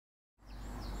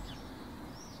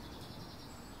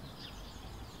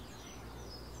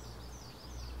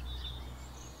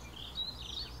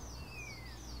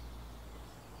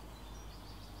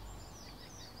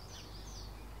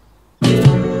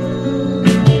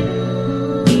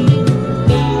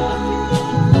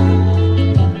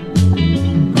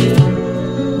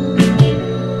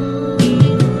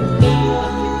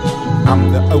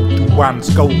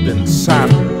021's golden sun.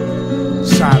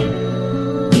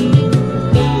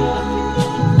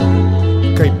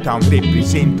 Cape Town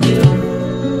representative.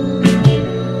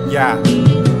 Yeah.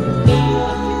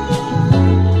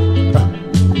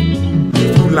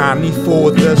 Too lonely for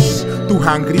this, too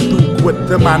hungry to quit.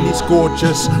 The money's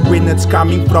gorgeous when it's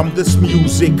coming from this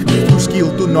music. Too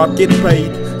skilled to not get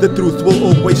paid. The truth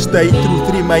will always stay.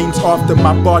 Truth remains after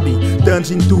my body turns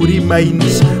into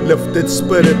remains. Lifted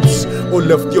spirits, or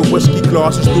lift your whiskey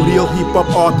glasses to real hip-hop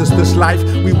artists. This life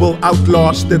we will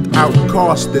outlast it,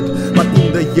 outcast it. But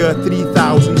in the year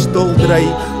 3000 still Dre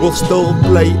will still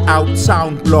play out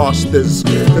sound blasters.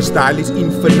 The style is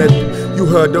infinite. You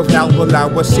heard of hell, well I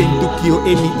was sent to kill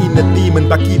any inner demon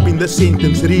by keeping the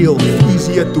sentence real.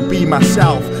 Easier to be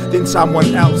myself than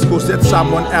someone else, cause that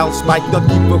someone else might not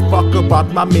give a fuck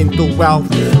about my mental wealth.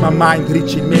 My mind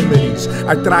rich in memories,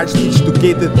 I try stitch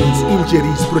together these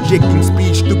injuries, projecting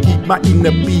speech to keep my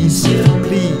inner peace.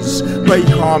 Please pay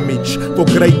homage for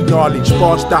great knowledge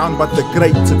passed down by the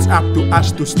greats. It's up to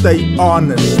us to stay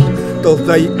honest till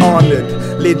they honored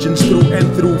legends through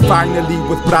and through. Finally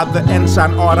with brother and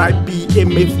son, R.I.P.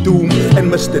 MF Doom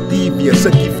and Mr. Devious,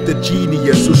 a gifted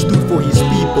genius who stood for his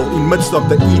people in midst of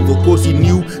the evil, cause he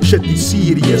knew shit is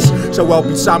serious. So I'll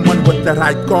be someone with the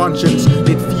right conscience.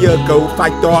 Let fear go,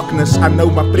 fight darkness. I know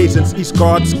my presence is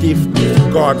God's gift,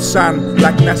 God's son.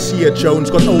 Like Nasir Jones,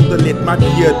 got older, let my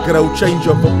beard grow. Change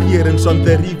of appearance on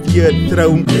the revered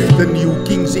throne. The new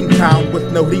kings in town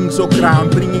with no rings or crown,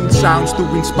 bringing sounds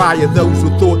to inspire those who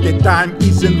thought their time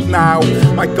isn't now.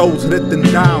 My goals written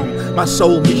down, my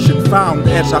soul mission found,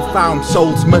 as I found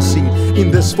souls missing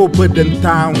in this forbidden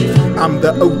town. I'm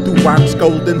the 021's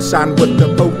golden sun with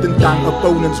the potent tongue.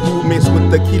 Opponents who mess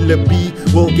with the killer bee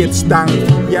will get stung.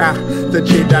 Yeah, the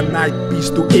Jedi Knight, peace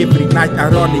to every night.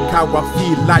 Ironic how I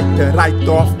feel lighter right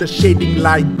after shedding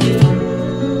light.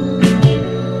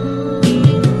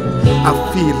 I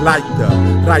feel lighter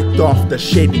right after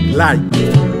shedding light.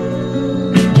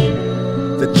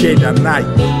 The Jedi Knight,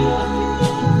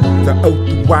 the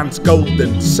 021's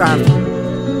golden sun.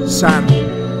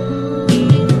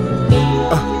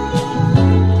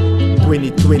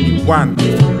 2021.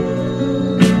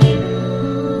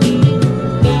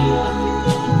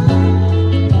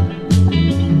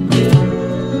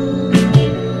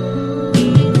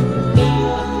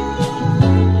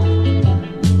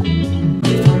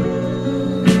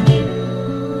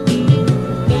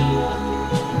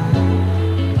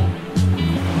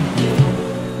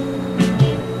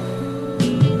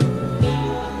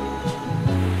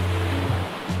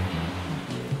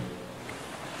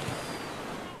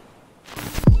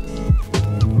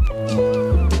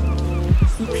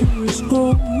 Purest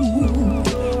gold,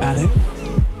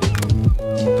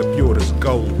 The purest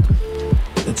gold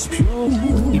it's pure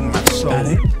in my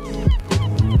soul,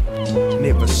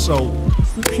 never sold.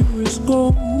 The purest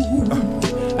gold,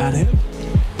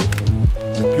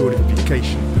 The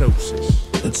purification process.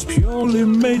 it's purely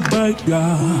made by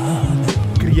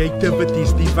God. Creativity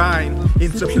is divine.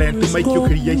 It's a plan to make your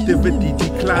creativity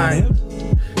decline.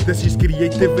 This is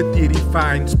creativity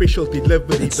refined, special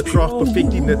delivery, the craft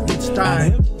perfecting it needs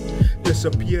time.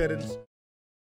 Disappearance.